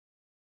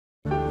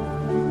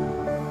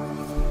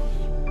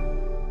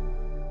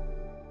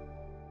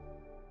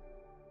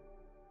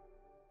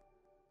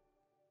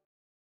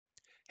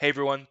Hey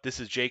everyone,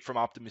 this is Jake from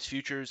Optimus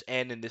Futures,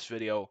 and in this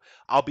video,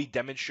 I'll be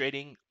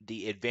demonstrating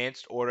the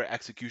advanced order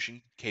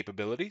execution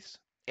capabilities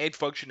and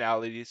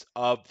functionalities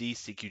of the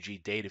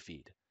CQG data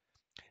feed.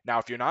 Now,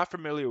 if you're not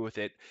familiar with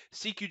it,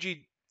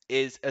 CQG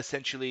is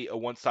essentially a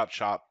one-stop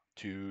shop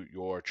to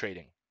your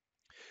trading.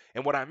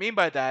 And what I mean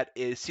by that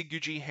is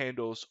CQG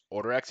handles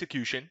order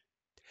execution,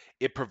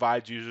 it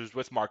provides users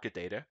with market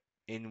data.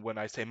 And when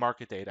I say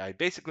market data, I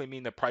basically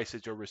mean the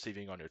prices you're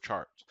receiving on your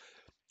charts,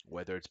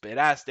 whether it's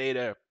bid-ask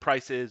data,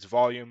 prices,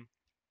 volume,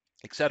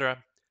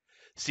 etc.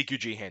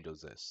 CQG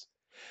handles this.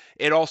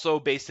 It also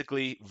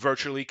basically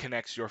virtually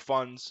connects your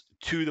funds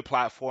to the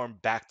platform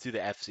back to the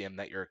FCM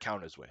that your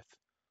account is with.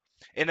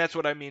 And that's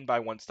what I mean by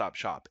one-stop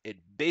shop. It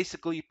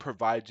basically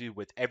provides you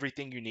with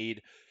everything you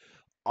need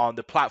on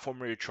the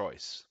platform of your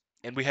choice.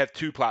 And we have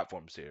two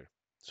platforms here.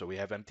 So we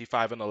have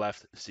MT5 on the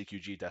left,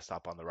 CQG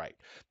Desktop on the right.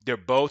 They're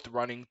both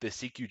running the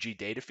CQG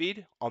data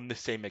feed on the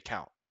same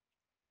account.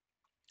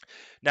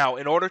 Now,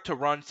 in order to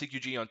run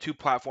CQG on two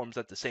platforms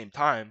at the same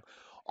time,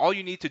 all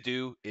you need to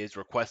do is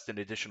request an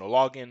additional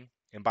login,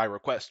 and by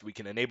request, we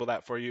can enable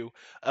that for you,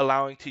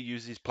 allowing to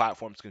use these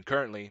platforms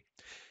concurrently.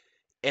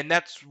 And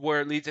that's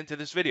where it leads into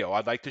this video.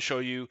 I'd like to show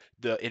you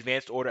the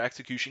advanced order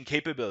execution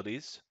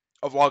capabilities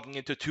of logging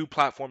into two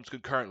platforms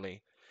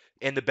concurrently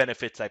and the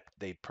benefits that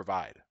they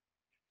provide.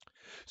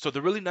 So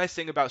the really nice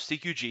thing about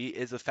CQG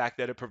is the fact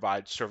that it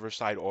provides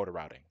server-side order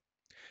routing.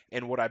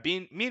 And what I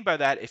mean by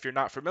that, if you're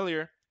not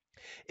familiar,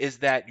 is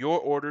that your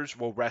orders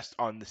will rest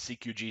on the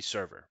CQG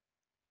server.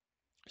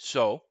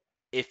 So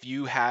if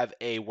you have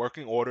a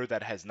working order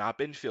that has not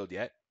been filled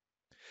yet,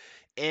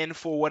 and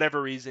for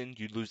whatever reason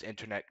you lose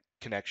internet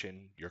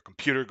connection, your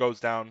computer goes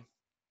down,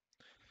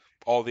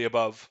 all the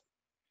above,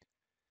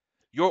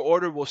 your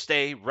order will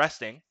stay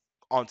resting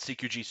on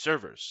CQG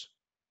servers.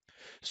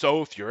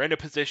 So if you're in a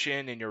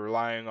position and you're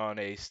relying on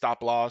a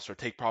stop loss or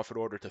take profit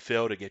order to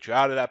fill to get you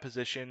out of that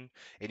position,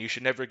 and you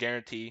should never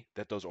guarantee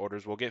that those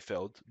orders will get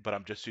filled, but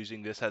I'm just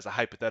using this as a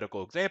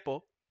hypothetical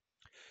example.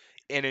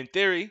 And in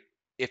theory,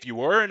 if you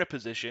were in a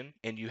position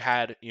and you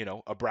had,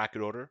 a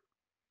bracket order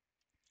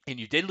and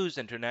you did lose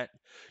internet,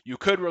 you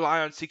could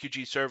rely on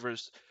CQG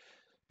servers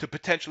to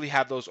potentially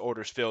have those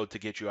orders filled to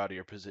get you out of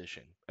your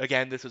position.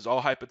 Again, this is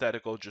all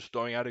hypothetical, just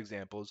throwing out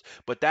examples,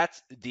 but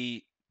that's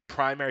the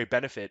primary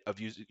benefit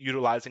of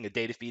utilizing a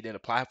data feed in a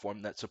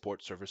platform that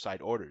supports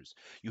server-side orders.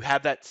 You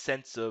have that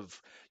sense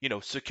of,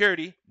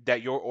 security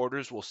that your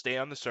orders will stay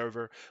on the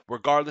server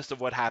regardless of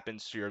what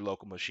happens to your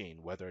local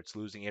machine, whether it's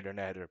losing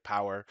internet or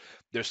power.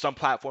 There's some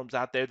platforms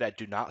out there that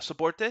do not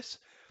support this,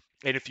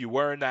 and if you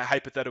were in that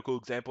hypothetical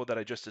example that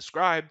I just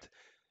described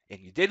and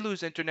you did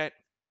lose internet,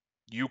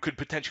 you could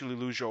potentially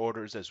lose your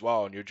orders as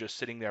well, and you're just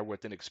sitting there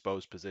with an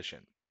exposed position.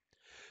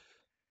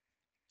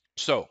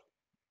 So,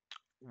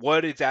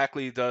 what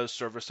exactly does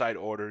server-side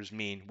orders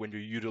mean when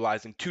you're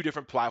utilizing two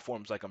different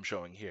platforms like I'm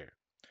showing here?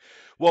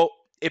 Well,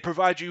 it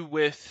provides you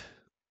with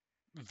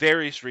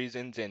various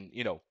reasons and,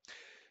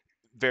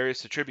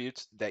 various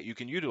attributes that you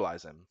can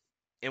utilize them.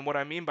 And what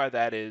I mean by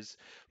that is,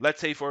 let's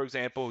say, for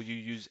example, you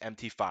use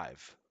MT5.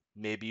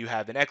 Maybe you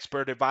have an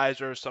expert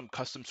advisor, some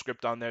custom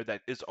script on there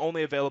that is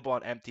only available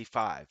on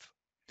MT5.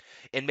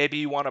 And maybe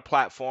you want a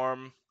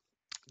platform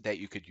that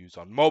you could use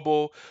on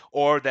mobile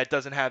or that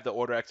doesn't have the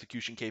order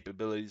execution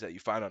capabilities that you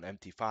find on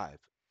MT5.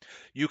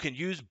 You can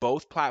use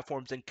both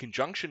platforms in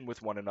conjunction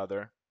with one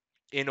another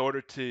in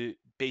order to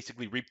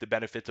basically reap the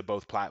benefits of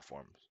both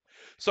platforms.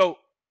 So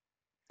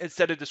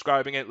instead of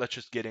describing it, let's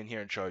just get in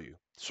here and show you.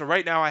 So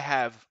right now I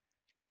have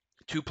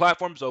two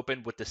platforms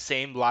open with the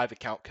same live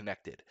account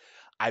connected.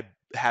 I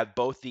have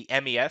both the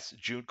MES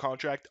June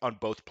contract on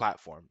both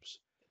platforms.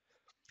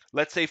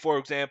 Let's say, for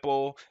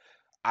example,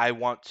 I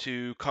want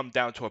to come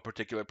down to a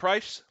particular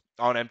price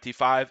on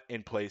MT5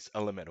 and place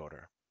a limit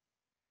order.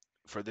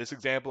 For this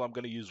example, I'm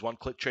going to use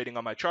one-click trading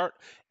on my chart,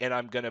 and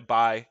I'm going to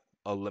buy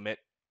a limit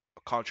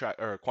contract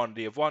or a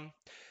quantity of one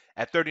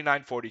at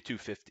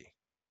 39.4250.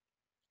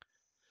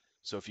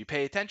 So if you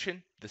pay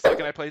attention, the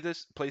second I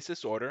place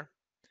this order,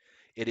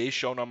 it is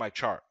shown on my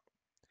chart.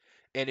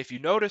 And if you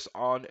notice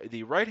on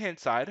the right-hand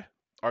side,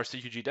 our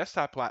CQG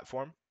Desktop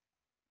platform,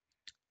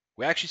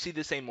 we actually see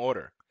the same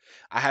order.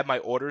 I have my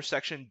order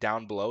section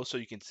down below so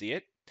you can see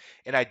it.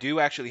 And I do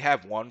actually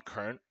have one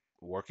current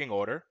working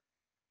order,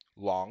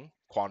 long,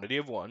 quantity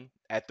of one,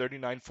 at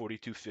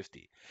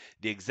 39.4250.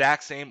 The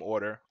exact same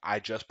order I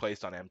just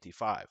placed on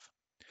MT5.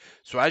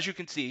 So as you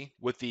can see,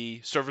 with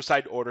the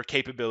server-side order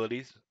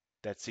capabilities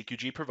that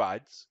CQG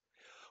provides,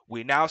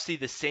 we now see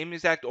the same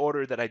exact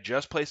order that I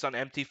just placed on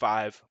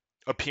MT5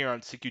 appear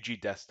on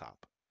CQG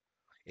Desktop.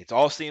 It's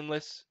all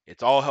seamless.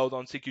 It's all held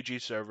on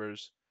CQG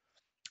servers.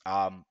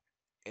 Um,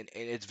 and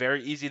it's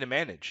very easy to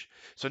manage.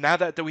 So now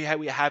that we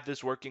have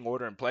this working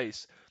order in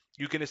place,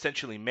 you can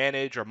essentially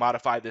manage or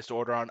modify this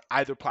order on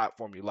either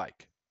platform you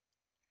like.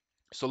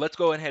 So let's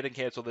go ahead and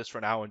cancel this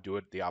for now and do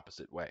it the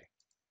opposite way.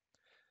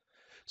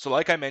 So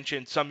like I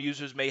mentioned, some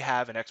users may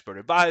have an expert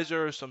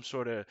advisor, some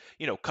sort of,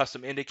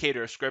 custom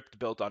indicator script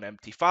built on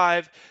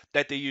MT5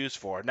 that they use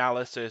for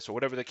analysis or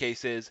whatever the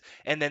case is,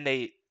 and then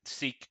they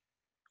seek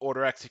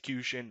order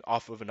execution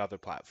off of another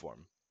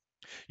platform.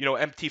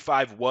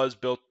 MT5 was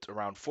built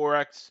around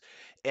Forex,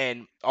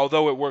 and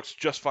although it works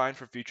just fine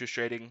for futures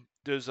trading,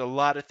 there's a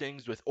lot of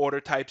things with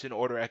order types and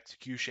order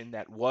execution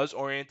that was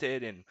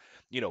oriented and,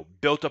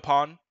 built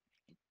upon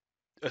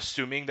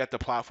assuming that the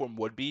platform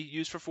would be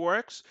used for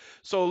Forex.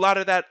 So a lot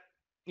of that,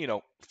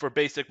 for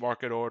basic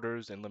market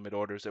orders and limit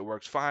orders, it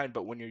works fine.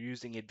 But when you're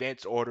using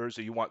advanced orders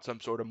or you want some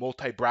sort of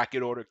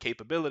multi-bracket order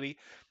capability,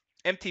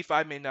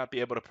 MT5 may not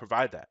be able to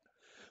provide that.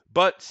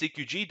 But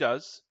CQG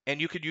does, and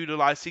you could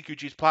utilize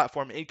CQG's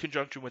platform in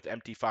conjunction with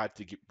MT5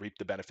 to reap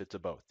the benefits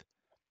of both.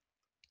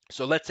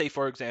 So let's say,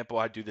 for example,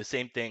 I do the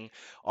same thing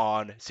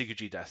on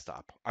CQG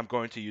Desktop. I'm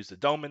going to use the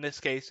DOM in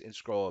this case and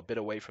scroll a bit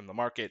away from the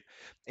market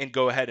and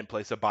go ahead and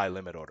place a buy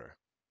limit order.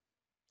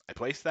 I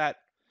place that,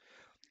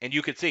 and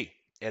you can see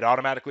it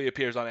automatically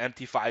appears on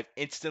MT5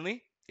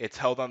 instantly. It's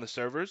held on the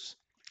servers.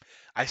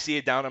 I see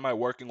it down in my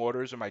working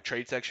orders or my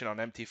trade section on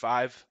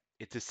MT5.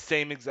 It's the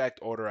same exact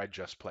order I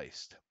just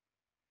placed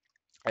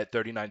at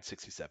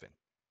 39.67.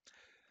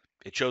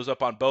 It shows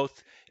up on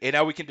both, and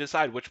now we can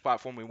decide which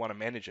platform we want to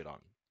manage it on.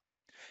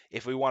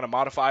 If we want to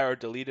modify or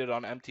delete it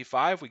on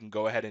MT5, we can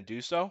go ahead and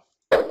do so.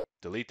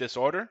 Delete this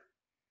order,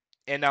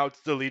 and now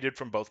it's deleted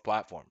from both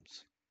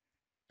platforms.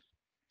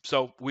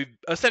 So we've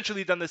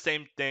essentially done the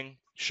same thing,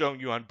 showing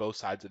you on both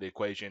sides of the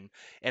equation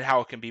and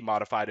how it can be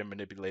modified and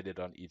manipulated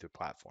on either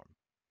platform.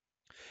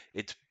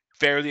 It's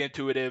fairly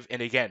intuitive,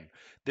 and again,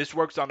 this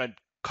works on a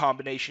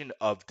combination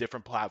of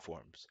different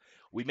platforms.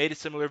 We made a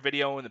similar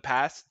video in the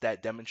past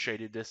that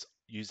demonstrated this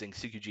using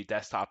CQG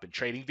Desktop and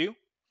TradingView.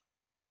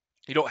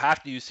 You don't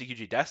have to use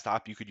CQG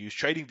Desktop. You could use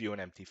TradingView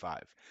and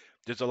MT5.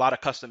 There's a lot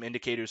of custom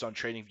indicators on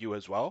TradingView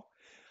as well,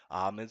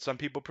 and some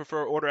people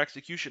prefer order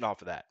execution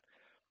off of that.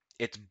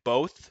 It's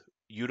both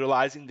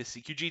utilizing the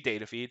CQG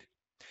data feed,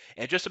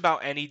 and just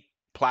about any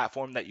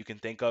platform that you can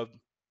think of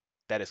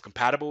that is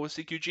compatible with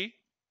CQG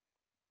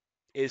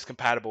is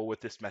compatible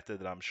with this method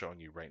that I'm showing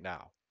you right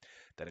now.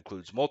 That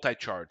includes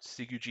multi-charts,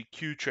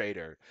 CQG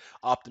Trader,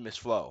 Optimus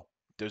Flow.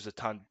 There's a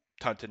ton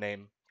to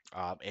name,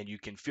 and you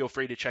can feel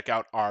free to check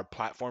out our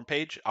platform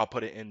page. I'll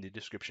put it in the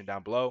description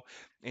down below,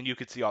 and you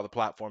can see all the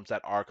platforms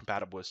that are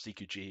compatible with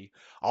CQG.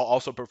 I'll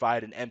also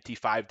provide an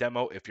MT5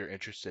 demo if you're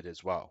interested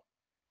as well.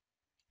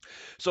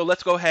 So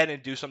let's go ahead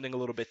and do something a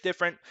little bit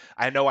different.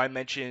 I know I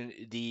mentioned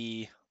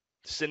the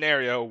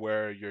scenario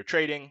where you're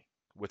trading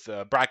with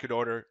a bracket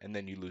order and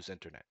then you lose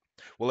internet.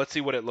 Well, let's see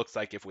what it looks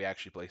like if we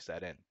actually place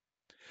that in.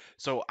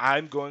 So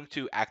I'm going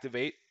to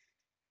activate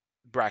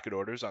bracket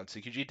orders on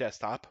CQG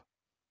Desktop.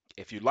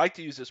 If you'd like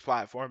to use this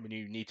platform and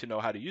you need to know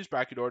how to use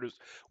bracket orders,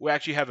 we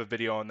actually have a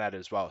video on that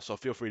as well. So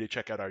feel free to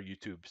check out our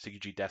YouTube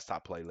CQG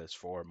Desktop playlist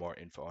for more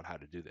info on how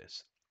to do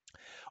this.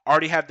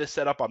 Already have this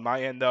set up on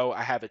my end though.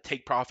 I have a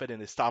take profit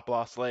and a stop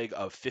loss leg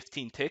of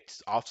 15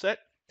 ticks offset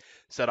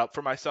set up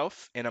for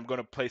myself, and I'm going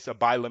to place a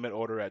buy limit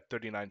order at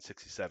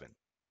 39.67.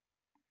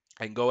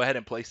 I can go ahead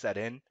and place that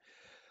in,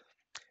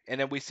 and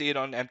then we see it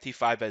on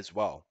MT5 as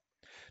well.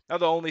 Now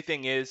the only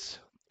thing is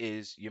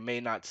you may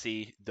not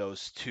see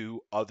those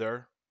two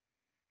other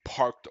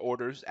parked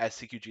orders, as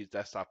CQG's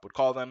Desktop would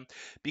call them,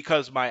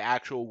 because my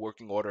actual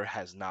working order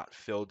has not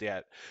filled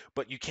yet,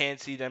 but you can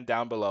see them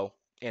down below.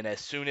 And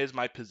as soon as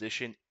my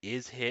position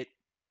is hit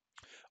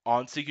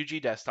on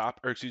CQG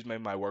Desktop, or excuse me,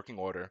 my working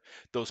order,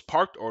 those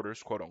parked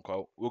orders, quote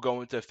unquote, will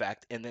go into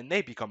effect and then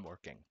they become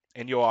working.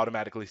 And you'll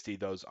automatically see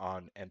those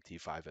on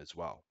MT5 as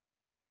well.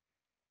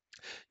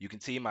 You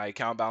can see my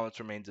account balance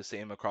remains the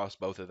same across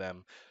both of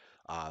them.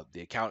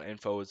 The account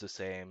info is the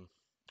same.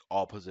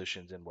 All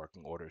positions and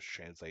working orders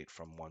translate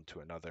from one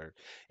to another.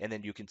 And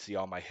then you can see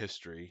all my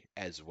history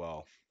as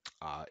well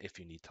if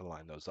you need to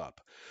line those up.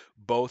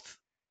 Both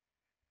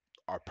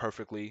are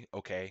perfectly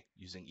okay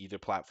using either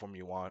platform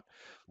you want.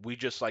 We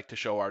just like to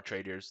show our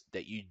traders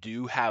that you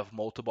do have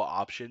multiple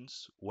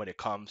options when it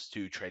comes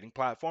to trading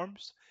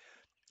platforms.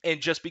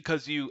 And just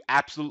because you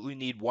absolutely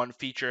need one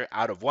feature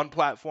out of one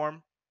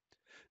platform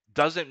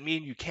doesn't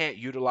mean you can't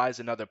utilize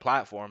another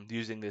platform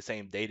using the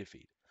same data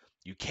feed.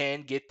 You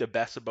can get the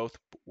best of both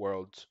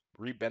worlds,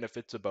 reap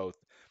benefits of both,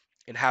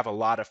 and have a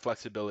lot of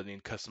flexibility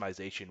and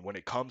customization when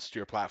it comes to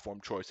your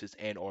platform choices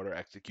and order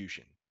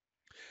execution.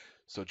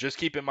 So just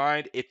keep in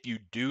mind, if you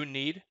do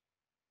need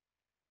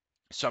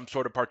some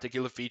sort of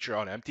particular feature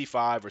on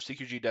MT5 or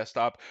CQG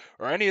Desktop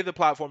or any of the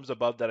platforms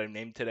above that I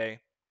named today,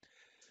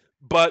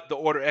 but the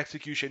order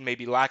execution may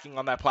be lacking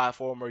on that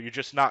platform or you're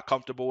just not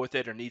comfortable with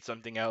it or need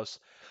something else,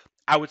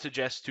 I would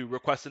suggest to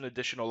request an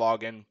additional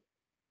login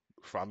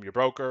from your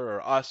broker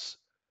or us,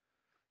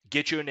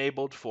 get you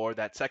enabled for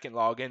that second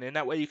login, and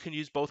that way you can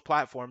use both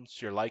platforms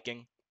to your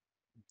liking,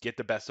 get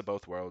the best of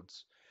both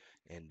worlds,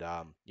 and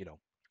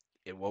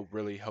it will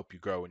really help you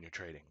grow in your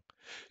trading.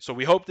 So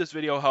we hope this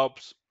video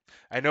helps.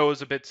 I know it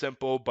was a bit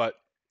simple, but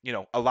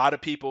a lot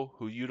of people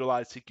who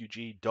utilize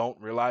CQG don't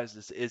realize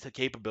this is a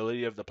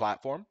capability of the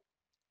platform.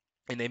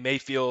 and they may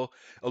feel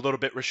a little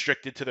bit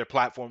restricted to their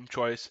platform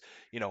choice,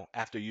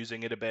 after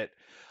using it a bit.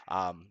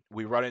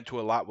 We run into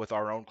a lot with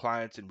our own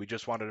clients, and we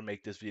just wanted to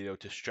make this video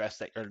to stress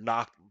that you're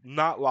not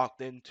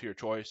locked into your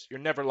choice. You're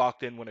never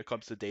locked in when it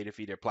comes to data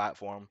feeder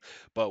platform,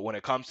 but when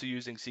it comes to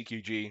using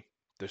CQG,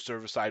 the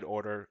server-side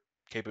order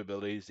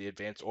capabilities, the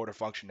advanced order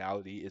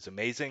functionality is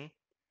amazing.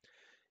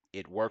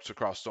 It works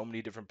across so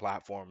many different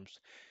platforms,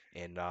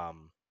 and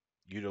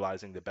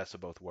utilizing the best of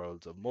both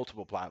worlds of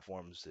multiple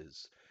platforms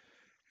is,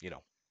 you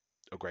know,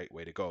 a great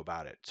way to go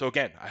about it. So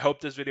again, I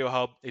hope this video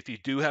helped. If you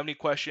do have any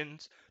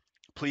questions,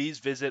 please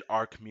visit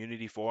our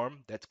community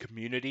forum. That's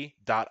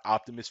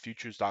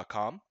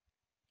community.optimusfutures.com.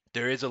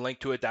 There is a link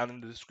to it down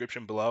in the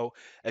description below.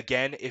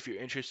 Again, if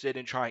you're interested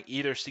in trying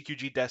either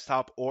CQG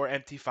Desktop or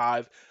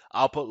MT5,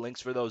 I'll put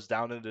links for those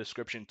down in the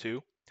description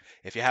too.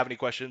 If you have any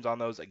questions on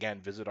those,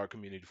 again, visit our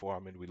community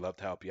forum and we'd love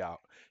to help you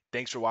out.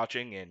 Thanks for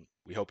watching, and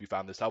we hope you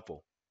found this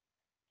helpful.